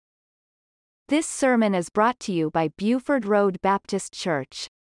This sermon is brought to you by Buford Road Baptist Church.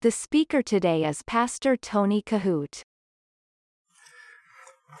 The speaker today is Pastor Tony Kohout.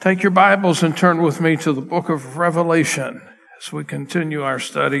 Take your Bibles and turn with me to the book of Revelation as we continue our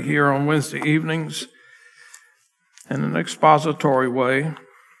study here on Wednesday evenings in an expository way,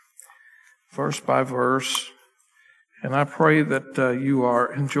 verse by verse. And I pray that you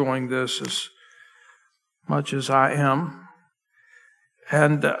are enjoying this as much as I am.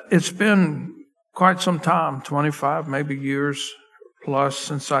 And it's been quite some time, 25 maybe years plus,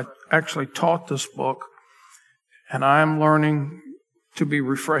 since I actually taught this book. And I am learning to be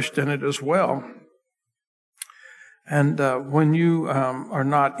refreshed in it as well. And when you are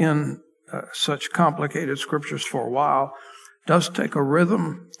not in such complicated scriptures for a while, it does take a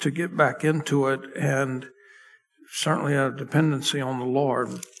rhythm to get back into it, and certainly a dependency on the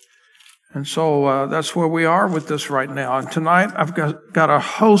Lord. And so that's where we are with this right now. And tonight I've got a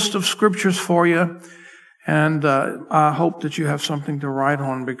host of scriptures for you, and I hope that you have something to write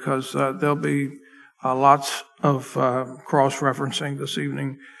on, because there'll be lots of cross-referencing this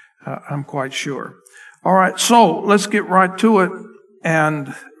evening, I'm quite sure. All right, so let's get right to it.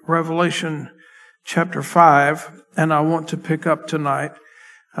 And Revelation chapter 5, and I want to pick up tonight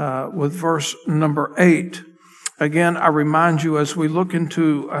with verse number 8. Again, I remind you, as we look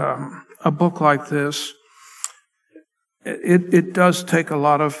into a book like this, it does take a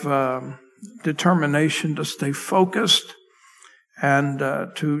lot of determination to stay focused and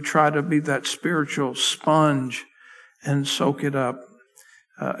to try to be that spiritual sponge and soak it up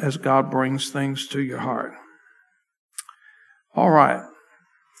as God brings things to your heart. All right.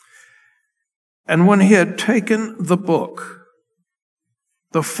 And when he had taken the book,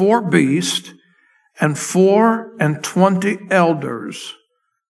 the 4 beasts and 24 elders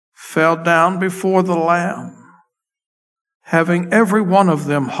fell down before the Lamb, having every one of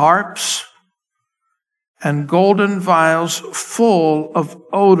them harps and golden vials full of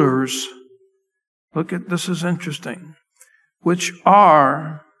odors. Look at this, is interesting. Which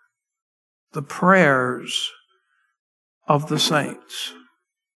are the prayers of the saints.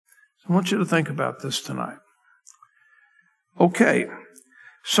 I want you to think about this tonight. Okay,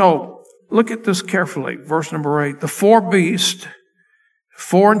 so look at this carefully. Verse number 8. The 4 beasts,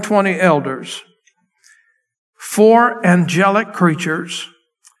 24 elders, 4 angelic creatures,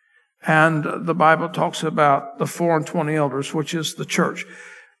 and the Bible talks about the 24 elders, which is the church.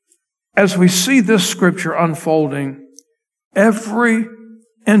 As we see this scripture unfolding, every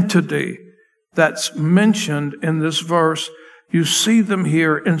entity that's mentioned in this verse, you see them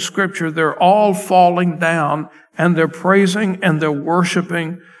here in Scripture. They're all falling down, and they're praising and they're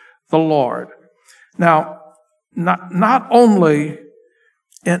worshiping the Lord. Now, not only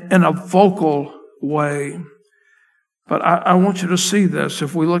in a vocal way, but I want you to see this.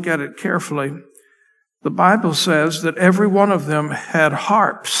 If we look at it carefully, the Bible says that every one of them had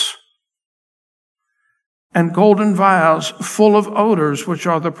harps and golden vials full of odors, which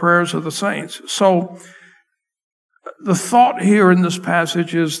are the prayers of the saints. So the thought here in this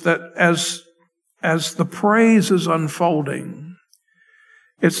passage is that as the praise is unfolding,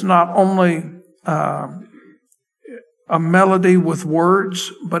 it's not only a melody with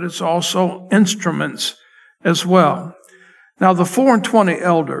words, but it's also instruments as well. Now, the 24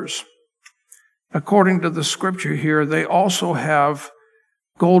 elders, according to the scripture here, they also have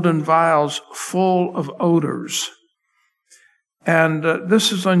golden vials full of odors. And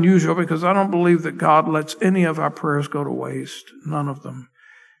this is unusual, because I don't believe that God lets any of our prayers go to waste. None of them.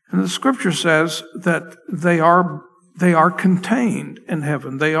 And the scripture says that they are contained in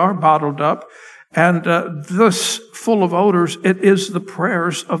heaven. They are bottled up. And this full of odors, it is the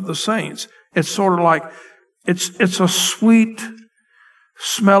prayers of the saints. It's sort of like, it's a sweet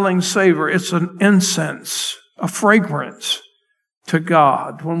smelling savor. It's an incense, a fragrance to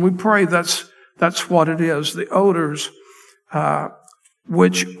God. When we pray, that's what it is. The odors,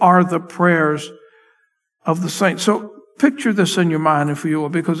 which are the prayers of the saints. So picture this in your mind, if you will,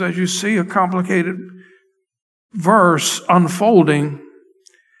 because as you see a complicated verse unfolding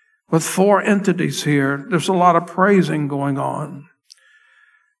with 4 entities here, there's a lot of praising going on.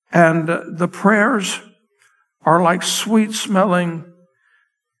 And the prayers are like it's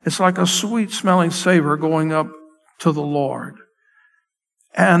like a sweet smelling savor going up to the Lord.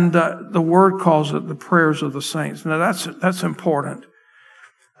 And the word calls it the prayers of the saints. Now that's important.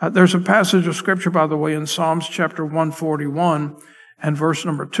 There's a passage of scripture, by the way, in Psalms chapter 141 and verse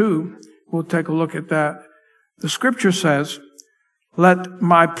number 2. We'll take a look at that. The scripture says, "Let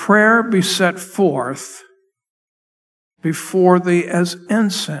my prayer be set forth before thee as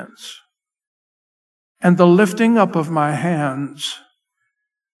incense, and the lifting up of my hands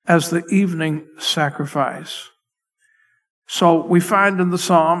as the evening sacrifice. So we find in the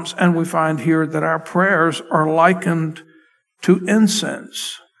Psalms, and we find here, that our prayers are likened to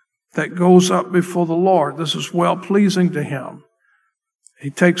incense that goes up before the Lord. This is well-pleasing to Him. He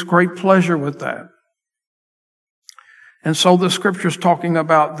takes great pleasure with that. And so the Scripture is talking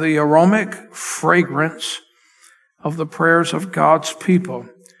about the aromatic fragrance of the prayers of God's people.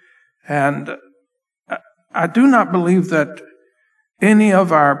 And I do not believe that any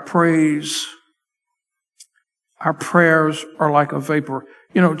of our prayers are like a vapor.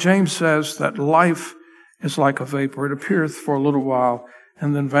 You know, James says that life is like a vapor. It appeareth for a little while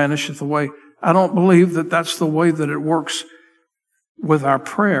and then vanisheth away. I don't believe that that's the way that it works with our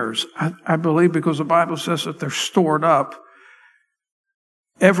prayers. I believe, because the Bible says that they're stored up.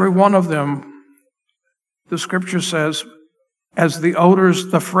 Every one of them, the Scripture says, as the odors,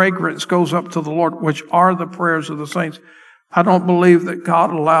 the fragrance goes up to the Lord, which are the prayers of the saints. I don't believe that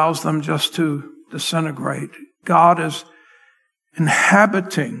God allows them just to disintegrate. God is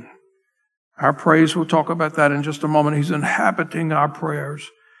inhabiting our praise. We'll talk about that in just a moment. He's inhabiting our prayers.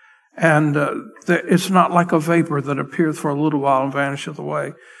 And it's not like a vapor that appeareth for a little while and vanisheth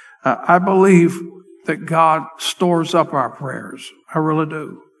away. I believe that God stores up our prayers. I really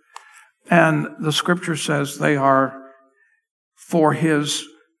do. And the Scripture says they are for His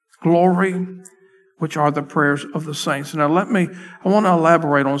glory, which are the prayers of the saints. Now I want to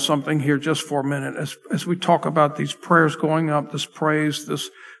elaborate on something here just for a minute as we talk about these prayers going up, this praise,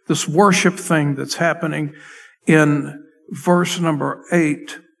 this worship thing that's happening in verse number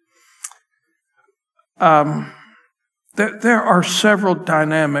 8. There are several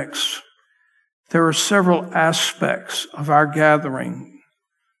dynamics. There are several aspects of our gathering,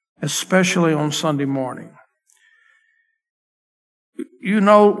 especially on Sunday morning. You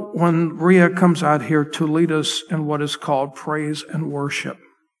know, when Rhea comes out here to lead us in what is called praise and worship,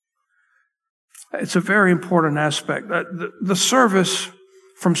 it's a very important aspect. The service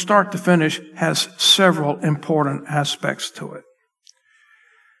from start to finish has several important aspects to it.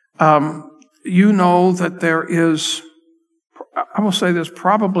 You know that there is, I will say this,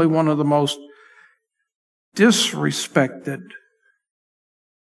 probably one of the most disrespected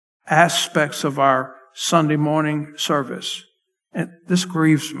aspects of our Sunday morning service. And this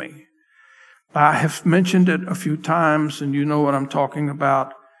grieves me. I have mentioned it a few times, and you know what I'm talking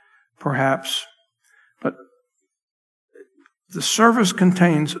about, perhaps. But the service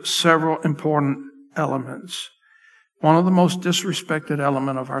contains several important elements. One of the most disrespected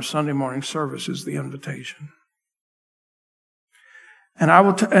elements of our Sunday morning service is the invitation. And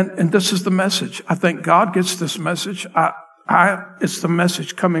and this is the message. I think God gets this message. It's the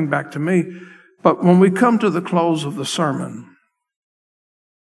message coming back to me. But when we come to the close of the sermon,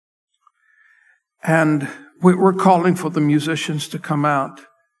 and we're calling for the musicians to come out,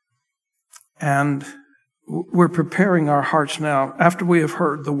 and we're preparing our hearts now after we have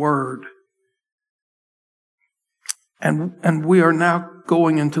heard the word. And we are now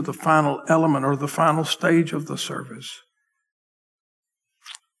going into the final element or the final stage of the service.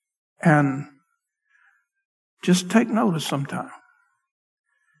 And just take notice sometime.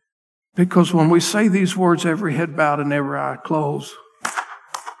 Because when we say these words, every head bowed and every eye closed,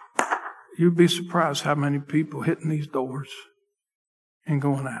 you'd be surprised how many people hitting these doors and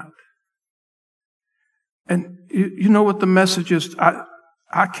going out. And you know what the message is?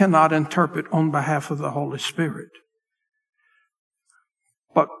 I cannot interpret on behalf of the Holy Spirit.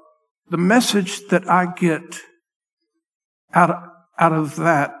 But the message that I get out of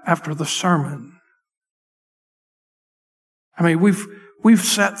that after the sermon, I mean, we've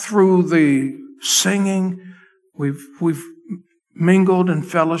sat through the singing, we've mingled and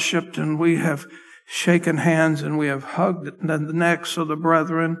fellowshipped, and we have shaken hands, and we have hugged the necks of the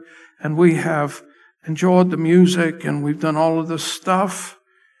brethren, and we have enjoyed the music, and we've done all of this stuff.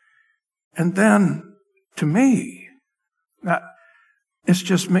 And then, to me, it's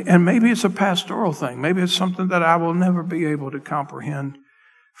just me, and maybe it's a pastoral thing. Maybe it's something that I will never be able to comprehend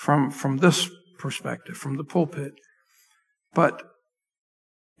from this perspective, from the pulpit. But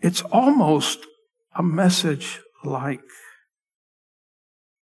it's almost a message like,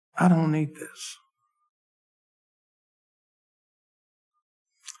 I don't need this.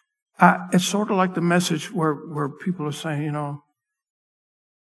 It's sort of like the message where people are saying, you know,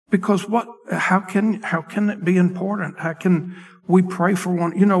 because how can it be important? How can we pray for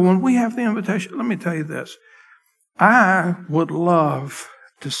one? You know, when we have the invitation, let me tell you this. I would love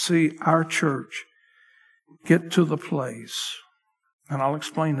to see our church get to the place, and I'll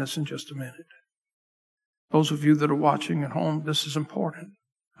explain this in just a minute. Those of you that are watching at home, this is important.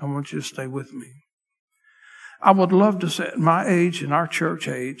 I want you to stay with me. I would love to say at my age and our church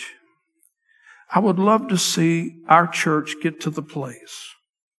age, I would love to see our church get to the place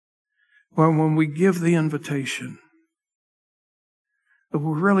where when we give the invitation, that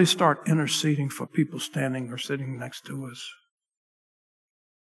we really start interceding for people standing or sitting next to us.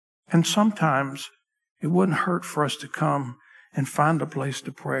 And sometimes it wouldn't hurt for us to come and find a place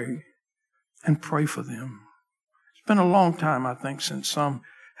to pray and pray for them. It's been a long time, I think, since some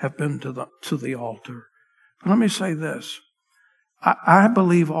have been to the altar. But let me say this. I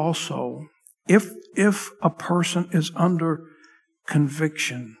believe also, if a person is under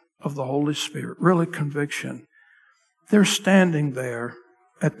conviction of the Holy Spirit, really conviction, they're standing there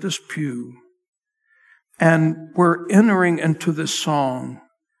at this pew, and we're entering into this song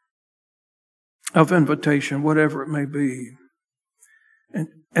of invitation, whatever it may be.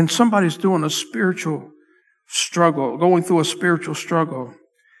 And somebody's doing a spiritual struggle, going through a spiritual struggle,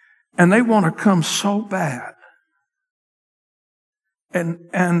 and they want to come so bad. And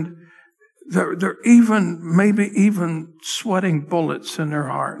they're maybe even sweating bullets in their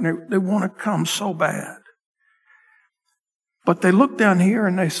heart. And they want to come so bad. But they look down here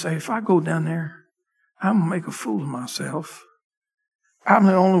and they say, if I go down there, I'm going to make a fool of myself. I'm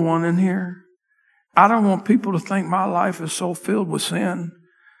the only one in here. I don't want people to think my life is so filled with sin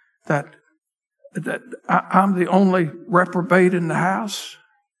that I'm the only reprobate in the house.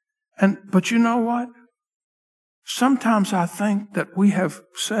 But you know what? Sometimes I think that we have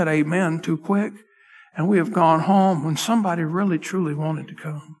said amen too quick and we have gone home when somebody really truly wanted to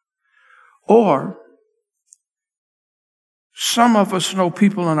come. Or some of us know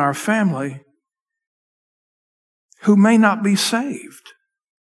people in our family who may not be saved.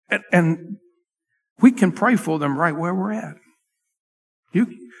 And we can pray for them right where we're at.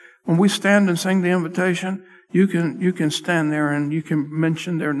 When we stand and sing the invitation, you can stand there and you can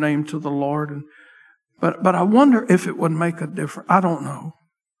mention their name to the Lord. But I wonder if it would make a difference. I don't know.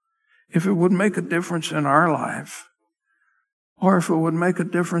 If it would make a difference in our life, or if it would make a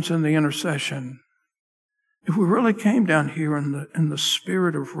difference in the intercession. If we really came down here in the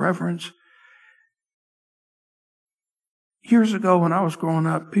spirit of reverence. Years ago when I was growing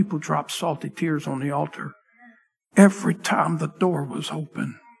up, people dropped salty tears on the altar every time the door was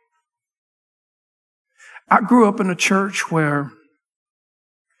open. I grew up in a church where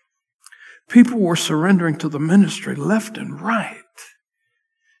people were surrendering to the ministry left and right.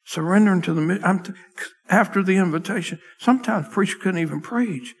 Surrendering to the after the invitation. Sometimes the preacher couldn't even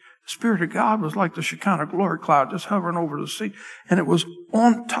preach. The Spirit of God was like the Shekinah glory cloud just hovering over the seat. And it was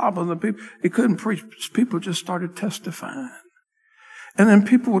on top of the people. It couldn't preach. People just started testifying. And then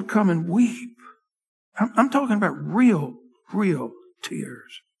people would come and weep. I'm talking about real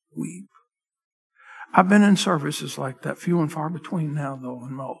tears. Weep. I've been in services like that, few and far between now, though,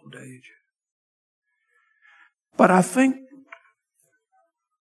 in my old age. But I think,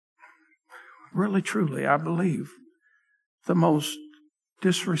 really truly, I believe the most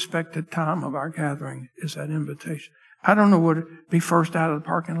disrespected time of our gathering is that invitation. I don't know what be first out of the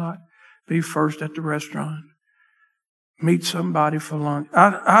parking lot, be first at the restaurant, meet somebody for lunch.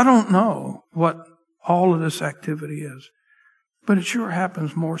 I don't know what all of this activity is, but it sure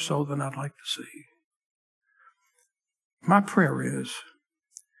happens more so than I'd like to see. My prayer is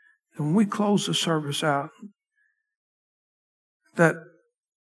that when we close the service out, that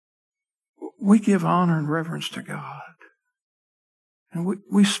we give honor and reverence to God. And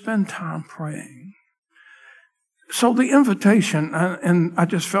we spend time praying. So the invitation, and I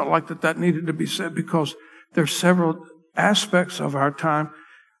just felt like that needed to be said because there's several aspects of our time.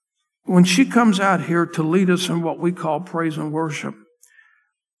 When she comes out here to lead us in what we call praise and worship,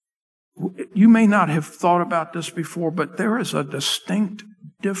 you may not have thought about this before, but there is a distinct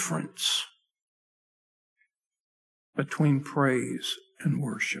difference between praise and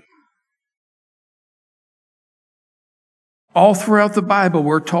worship. All throughout the Bible,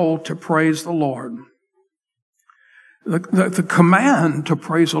 we're told to praise the Lord. The command to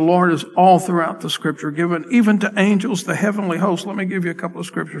praise the Lord is all throughout the Scripture, given even to angels, the heavenly host. Let me give you a couple of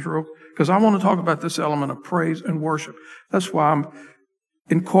scriptures real quick, because I want to talk about this element of praise and worship. That's why I'm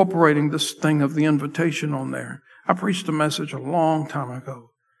incorporating this thing of the invitation on there. I preached a message a long time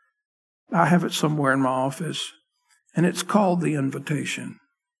ago. I have it somewhere in my office, and it's called The Invitation.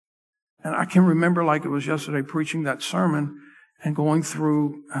 And I can remember like it was yesterday preaching that sermon and going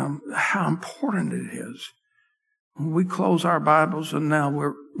through how important it is. When we close our Bibles and now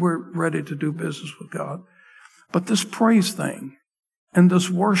we're ready to do business with God. But this praise thing and this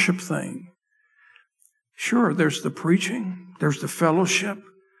worship thing, sure, there's the preaching, there's the fellowship,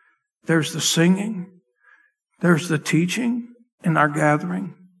 there's the singing, there's the teaching in our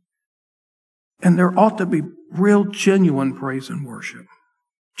gathering. And there ought to be real genuine praise and worship.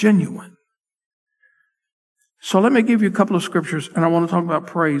 Genuine. So let me give you a couple of scriptures, and I want to talk about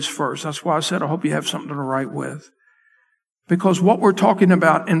praise first. That's why I said I hope you have something to write with. Because what we're talking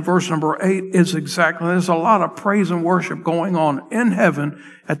about in verse number 8 is exactly, there's a lot of praise and worship going on in heaven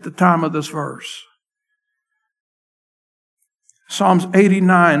at the time of this verse. Psalms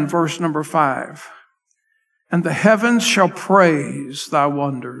 89, verse number 5. And the heavens shall praise thy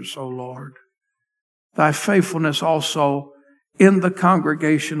wonders, O Lord, thy faithfulness also in the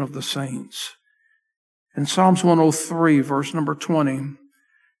congregation of the saints. In Psalms 103, verse number 20.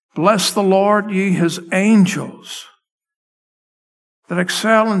 Bless the Lord, ye his angels, that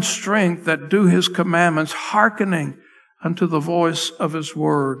excel in strength, that do his commandments, hearkening unto the voice of his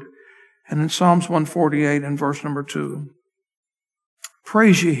word. And in Psalms 148 and verse number 2,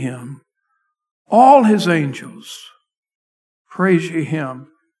 praise ye him, all his angels. Praise ye him,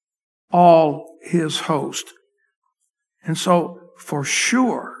 all his host. And so, for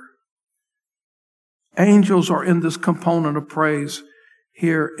sure, angels are in this component of praise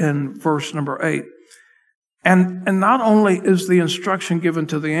here in verse number 8. And not only is the instruction given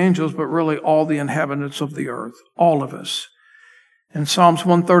to the angels, but really all the inhabitants of the earth, all of us. In Psalms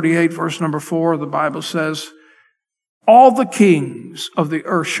 138, verse number 4, the Bible says, all the kings of the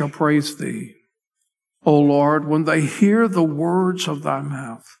earth shall praise thee, O Lord, when they hear the words of thy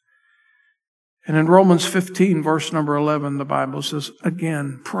mouth. And in Romans 15, verse number 11, the Bible says,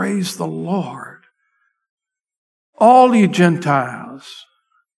 again, praise the Lord, all ye Gentiles,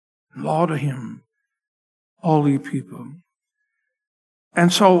 laud him, all ye people.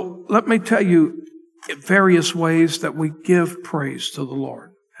 And so let me tell you various ways that we give praise to the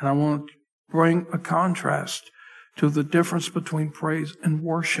Lord. And I want to bring a contrast to the difference between praise and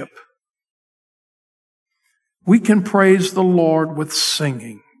worship. We can praise the Lord with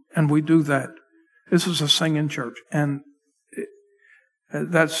singing, and we do that. This is a singing church, and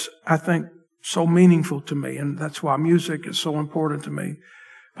that's, I think, so meaningful to me, and that's why music is so important to me.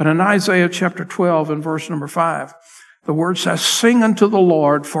 But in Isaiah chapter 12 and verse number 5, the word says, sing unto the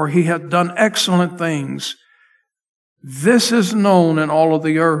Lord, for he hath done excellent things. This is known in all of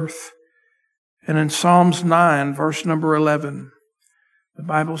the earth. And in Psalms 9, verse number 11, the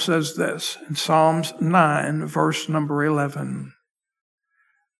Bible says this, in Psalms 9, verse number 11,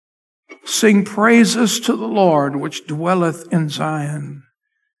 sing praises to the Lord, which dwelleth in Zion.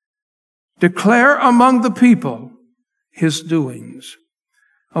 Declare among the people his doings.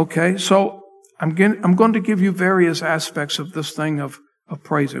 Okay, so I'm going to give you various aspects of this thing of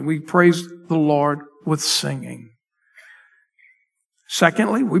praising. We praise the Lord with singing.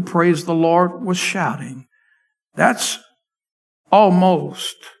 Secondly, we praise the Lord with shouting. That's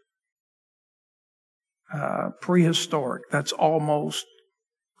almost prehistoric. That's almost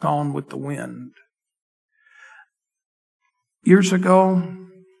gone with the wind. Years ago,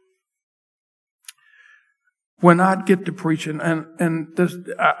 when I'd get to preaching, and this,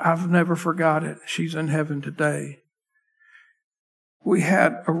 I've never forgot it. She's in heaven today. We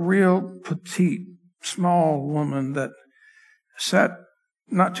had a real petite, small woman that sat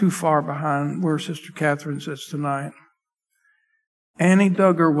not too far behind where Sister Catherine sits tonight. Annie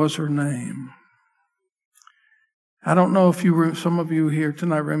Duggar was her name. I don't know if some of you here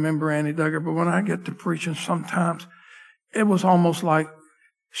tonight remember Annie Duggar, but when I get to preaching, sometimes it was almost like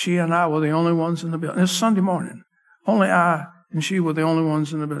she and I were the only ones in the building. It's Sunday morning. Only I and she were the only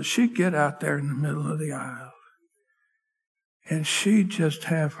ones in the building. She'd get out there in the middle of the aisle, and she'd just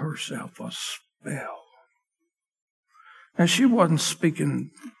have herself a spell. And she wasn't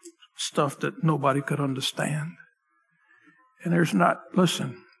speaking stuff that nobody could understand. And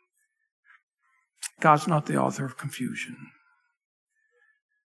listen, God's not the author of confusion.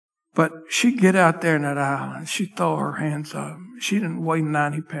 But she'd get out there in that aisle and she'd throw her hands up. She didn't weigh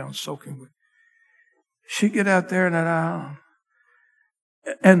 90 pounds soaking wet. She'd get out there in that aisle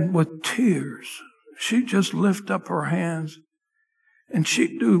and with tears, she'd just lift up her hands and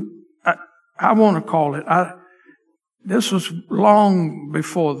she'd do, I want to call it, this was long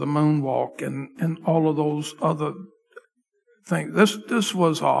before the moonwalk and all of those other things. This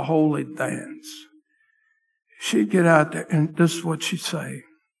was a holy dance. She'd get out there and this is what she'd say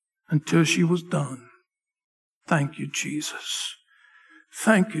until she was done. Thank you, Jesus.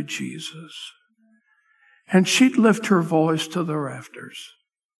 Thank you, Jesus. And she'd lift her voice to the rafters.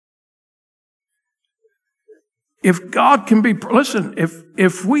 If God can be, listen,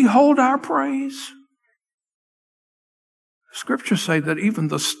 if we hold our praise, Scriptures say that even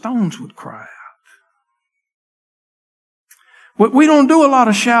the stones would cry out. We don't do a lot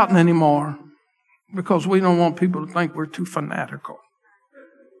of shouting anymore because we don't want people to think we're too fanatical.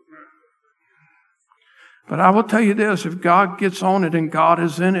 But I will tell you this, if God gets on it and God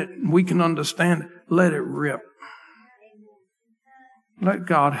is in it, and we can understand it, let it rip. Let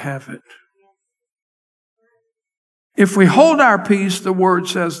God have it. If we hold our peace, the word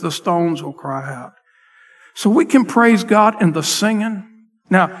says the stones will cry out. So we can praise God in the singing.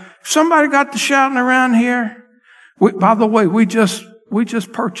 Now, if somebody got to shouting around here, by the way, we just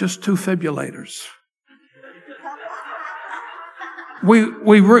purchased 2 fibrillators.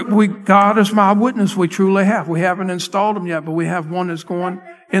 God is my witness. We truly have. We haven't installed them yet, but we have one that's going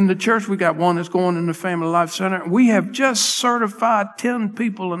in the church. We got one that's going in the Family Life Center. We have just certified 10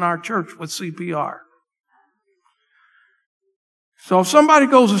 people in our church with CPR. So if somebody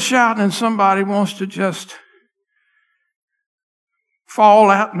goes a shouting and somebody wants to just fall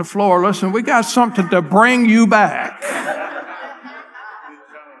out on the floor, listen, we got something to bring you back.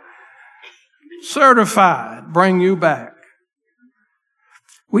 Certified, bring you back.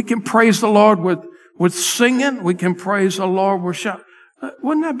 We can praise the Lord with singing. We can praise the Lord with shouting.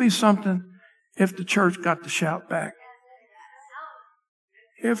 Wouldn't that be something if the church got to shout back?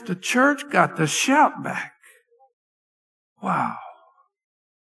 If the church got to shout back. Wow.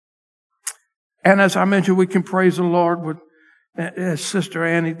 And as I mentioned, we can praise the Lord with, as Sister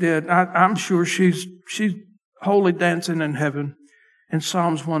Annie did. I'm sure she's holy dancing in heaven. In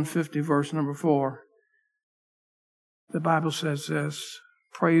Psalms 150, verse number 4, the Bible says this,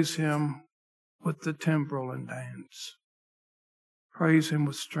 praise Him with the timbrel and dance. Praise Him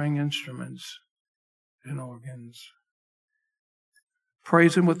with string instruments and organs.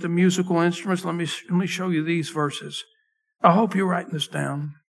 Praise Him with the musical instruments. Let me show you these verses. I hope you're writing this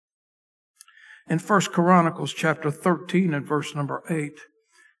down. In 1 Chronicles chapter 13 and verse number 8,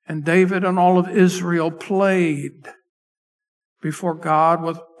 and David and all of Israel played before God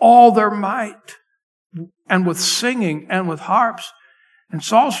with all their might, and with singing, and with harps, and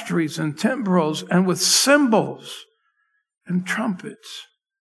psalteries, and timbrels, and with cymbals, and trumpets.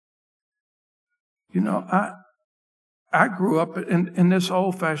 You know, I grew up in this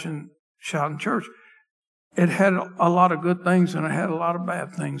old-fashioned shouting church. It had a lot of good things, and it had a lot of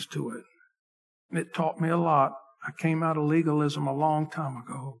bad things to it. It taught me a lot. I came out of legalism a long time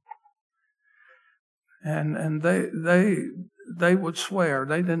ago. And they would swear.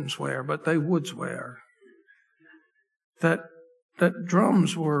 They didn't swear, but they would swear that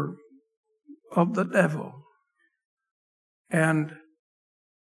drums were of the devil. And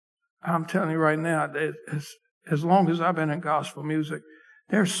I'm telling you right now, as long as I've been in gospel music,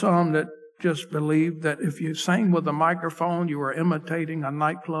 there's some that just believe that if you sang with a microphone, you were imitating a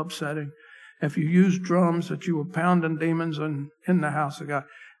nightclub setting. If you used drums, that you were pounding demons in the house of God.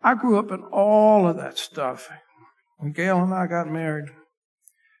 I grew up in all of that stuff. When Gail and I got married,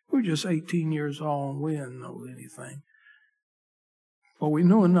 we were just 18 years old, and we didn't know anything. But we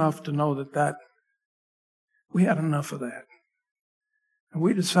knew enough to know that we had enough of that. And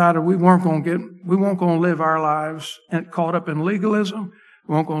we decided we weren't going to live our lives and caught up in legalism.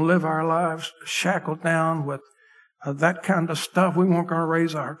 We weren't going to live our lives shackled down with that kind of stuff. We weren't going to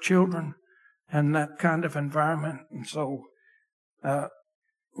raise our children in that kind of environment. And so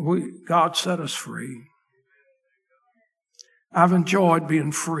God set us free. I've enjoyed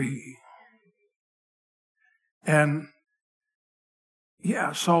being free. And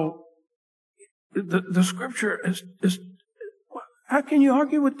yeah, so the scripture is how can you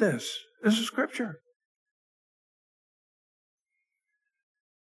argue with this? This is scripture.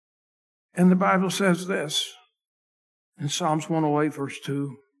 And the Bible says this in Psalms 108, verse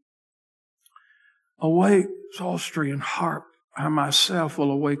 2. Awake, psaltery and harp, I myself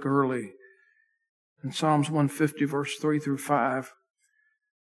will awake early. In Psalms 150, verse 3 through 5,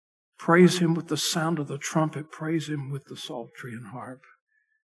 praise Him with the sound of the trumpet. Praise Him with the psaltery and harp.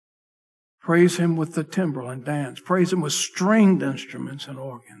 Praise Him with the timbrel and dance. Praise Him with stringed instruments and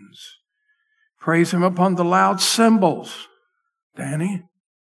organs. Praise Him upon the loud cymbals. Danny?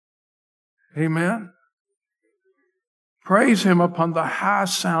 Amen? Praise Him upon the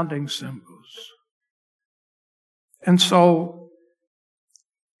high-sounding cymbals. And so,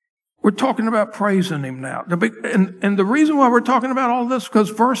 we're talking about praising Him now. And the reason why we're talking about all this, because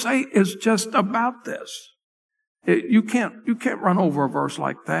verse 8 is just about this. You can't run over a verse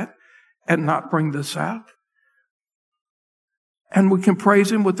like that and not bring this out. And we can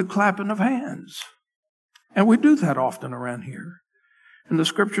praise Him with the clapping of hands. And we do that often around here. And the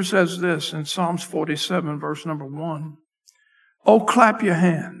scripture says this in Psalms 47, verse number 1. Oh, clap your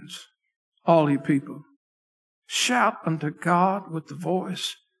hands, all ye people. Shout unto God with the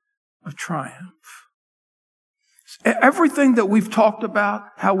voice of triumph. Everything that we've talked about,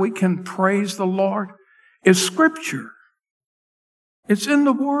 how we can praise the Lord, is scripture. It's in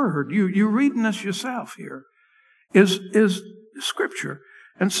the Word. You're reading this yourself here. Is Scripture.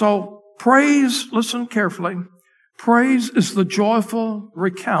 And so praise, listen carefully, praise is the joyful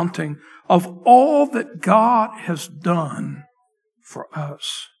recounting of all that God has done for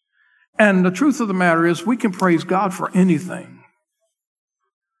us. And the truth of the matter is we can praise God for anything.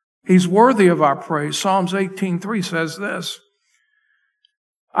 He's worthy of our praise. Psalms 18:3 says this,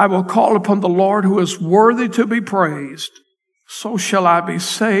 I will call upon the Lord who is worthy to be praised. So shall I be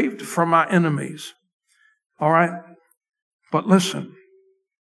saved from my enemies. All right? But listen,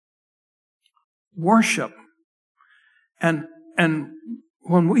 worship. And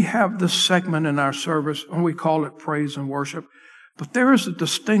when we have this segment in our service, and we call it praise and worship, but there is a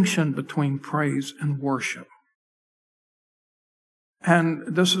distinction between praise and worship.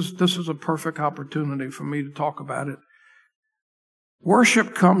 And this is a perfect opportunity for me to talk about it.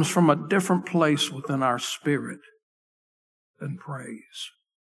 Worship comes from a different place within our spirit than praise.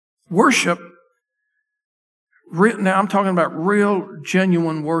 Worship, now I'm talking about real,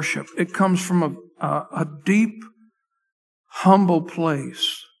 genuine worship. It comes from a deep, humble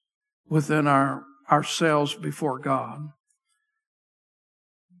place within ourselves before God.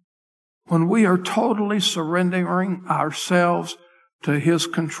 When we are totally surrendering ourselves to His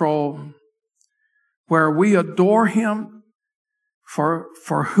control, where we adore Him for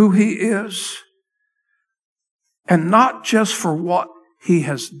who He is, and not just for what He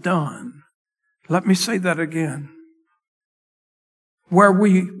has done. Let me say that again. Where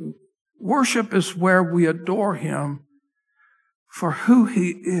we worship is where we adore Him for who He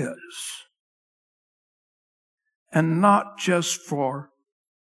is, and not just for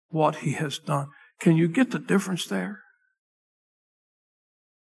what He has done. Can you get the difference there?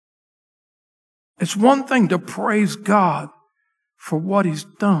 It's one thing to praise God for what He's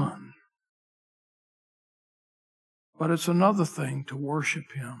done, but it's another thing to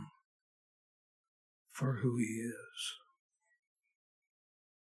worship Him for who He is.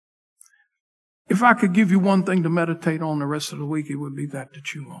 If I could give you one thing to meditate on the rest of the week, it would be that to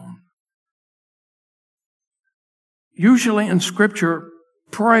chew on. Usually in Scripture,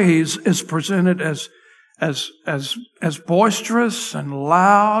 praise is presented as boisterous and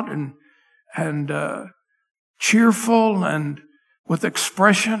loud and cheerful and with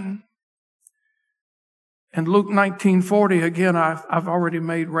expression. In Luke 19:40, again, I've already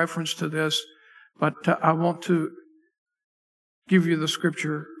made reference to this, but I want to give you the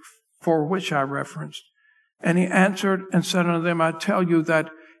scripture for which I referenced. And He answered and said unto them, I tell you that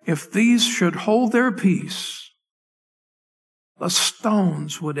if these should hold their peace, the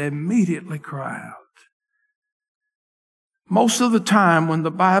stones would immediately cry out. Most of the time when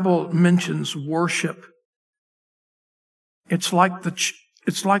the Bible mentions worship, it's like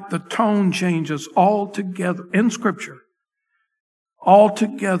the tone changes altogether in Scripture.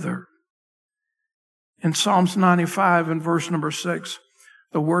 Altogether. In Psalms 95 and verse number 6,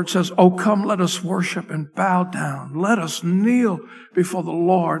 the word says, Oh, come, let us worship and bow down. Let us kneel before the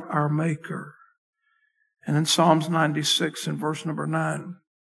Lord our Maker. And in Psalms 96 and verse number 9,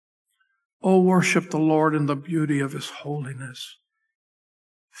 Oh, worship the Lord in the beauty of His holiness.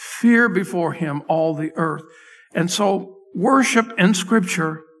 Fear before Him all the earth. And so worship in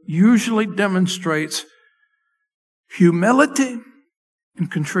Scripture usually demonstrates humility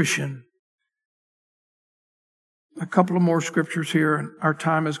and contrition. A couple of more scriptures here, and our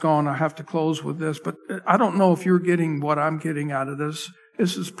time is gone. I have to close with this, but I don't know if you're getting what I'm getting out of this.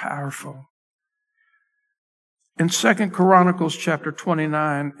 This is powerful. In 2 Chronicles chapter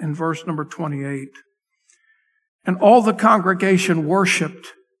 29, in verse number 28, and all the congregation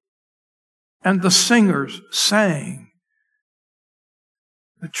worshiped, and the singers sang.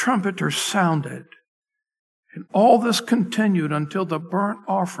 The trumpeters sounded, and all this continued until the burnt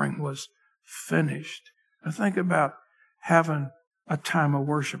offering was finished. Now think about having a time of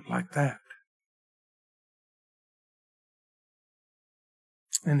worship like that.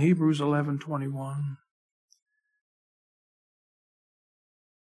 In Hebrews 11:21,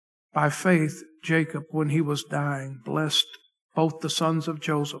 by faith, Jacob, when he was dying, blessed both the sons of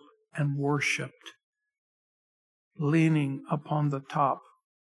Joseph and worshipped, leaning upon the top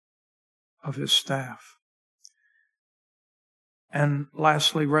of his staff. And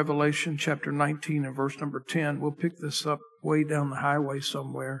lastly, Revelation chapter 19 and verse number 10. We'll pick this up way down the highway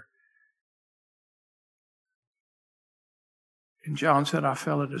somewhere. And John said, I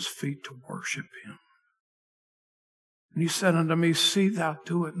fell at His feet to worship Him. And He said unto me, See thou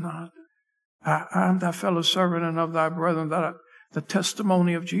do it not. I am thy fellow servant and of thy brethren, that the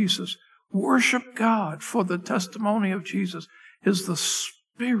testimony of Jesus. Worship God, for the testimony of Jesus is the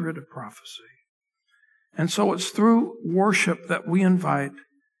spirit of prophecy. And so it's through worship that we invite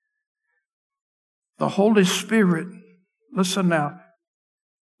the Holy Spirit. Listen now,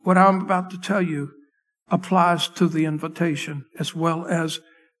 what I'm about to tell you applies to the invitation as well as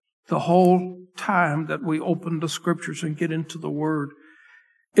the whole time that we open the Scriptures and get into the Word.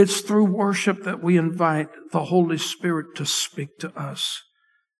 It's through worship that we invite the Holy Spirit to speak to us,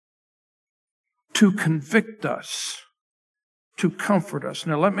 to convict us, to comfort us.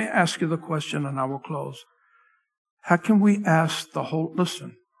 Now let me ask you the question and I will close. How can we ask the whole,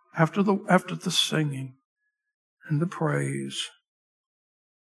 listen, after the singing and the praise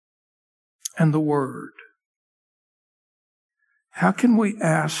and the Word, how can we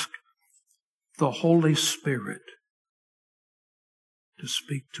ask the Holy Spirit to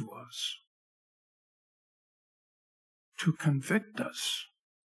speak to us, to convict us,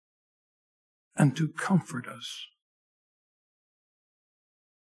 and to comfort us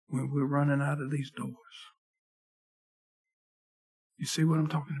when we're running out of these doors? You see what I'm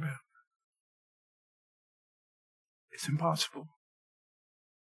talking about? It's impossible.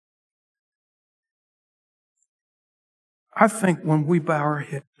 I think when we bow our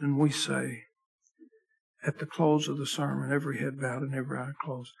head and we say, at the close of the sermon, every head bowed and every eye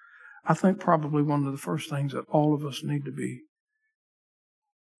closed, I think probably one of the first things that all of us need to be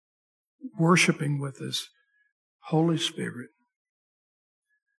worshiping with is, Holy Spirit,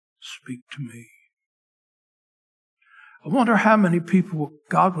 speak to me. I wonder how many people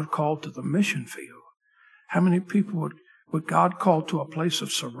God would call to the mission field. How many people would God call to a place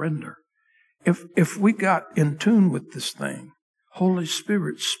of surrender? If we got in tune with this thing, Holy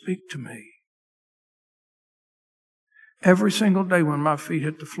Spirit, speak to me. Every single day when my feet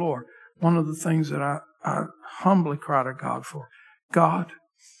hit the floor, one of the things that I humbly cry to God for, God,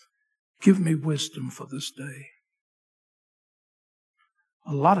 give me wisdom for this day.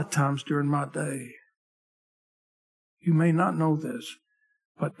 A lot of times during my day, you may not know this,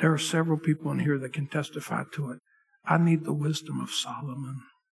 but there are several people in here that can testify to it. I need the wisdom of Solomon.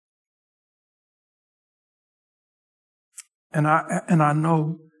 And I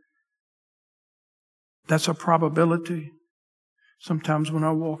know that's a probability. Sometimes when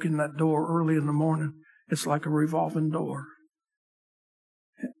I walk in that door early in the morning, it's like a revolving door.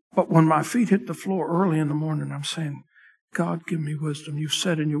 But when my feet hit the floor early in the morning, I'm saying, God, give me wisdom. You've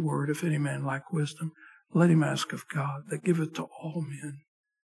said in your word, if any man lack wisdom, let him ask of God, that giveth to all men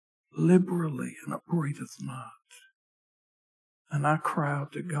liberally and upbraideth not. And I cry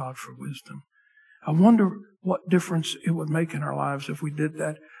out to God for wisdom. I wonder what difference it would make in our lives if we did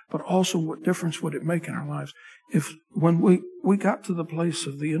that, but also what difference would it make in our lives if when we got to the place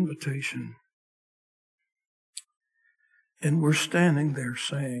of the invitation and we're standing there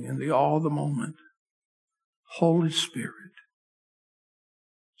saying in the awe of the moment, Holy Spirit,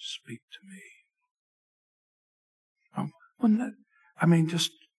 speak to me. Wouldn't that,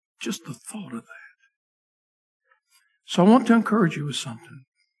 just the thought of that. So I want to encourage you with something,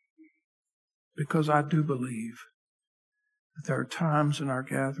 because I do believe that there are times in our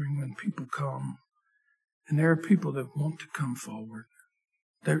gathering when people come, and there are people that want to come forward.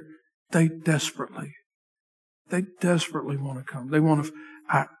 They desperately want to come. They want to.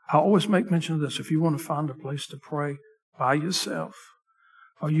 I always make mention of this. If you want to find a place to pray by yourself,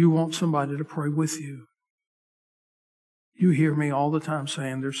 or you want somebody to pray with you, you hear me all the time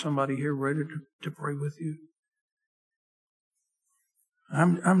saying there's somebody here ready to pray with you.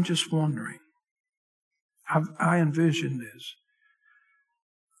 I'm just wondering. I envision this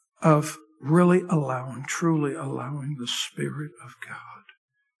of really truly allowing the Spirit of God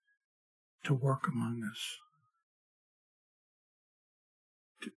to work among us,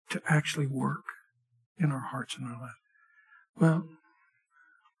 to actually work in our hearts and our lives. Well,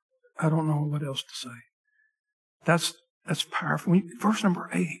 I don't know what else to say. That's powerful. Verse number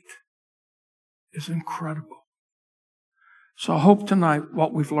 8 is incredible. So I hope tonight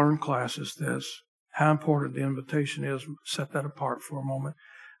what we've learned, class, is this: how important the invitation is. Set that apart for a moment.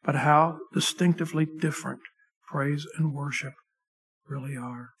 But how distinctively different praise and worship really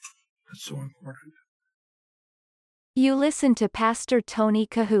are. That's so important. You listen to Pastor Tony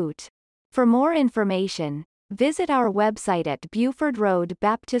Kohout. For more information, visit our website at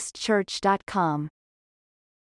BufordRoadBaptistChurch.com.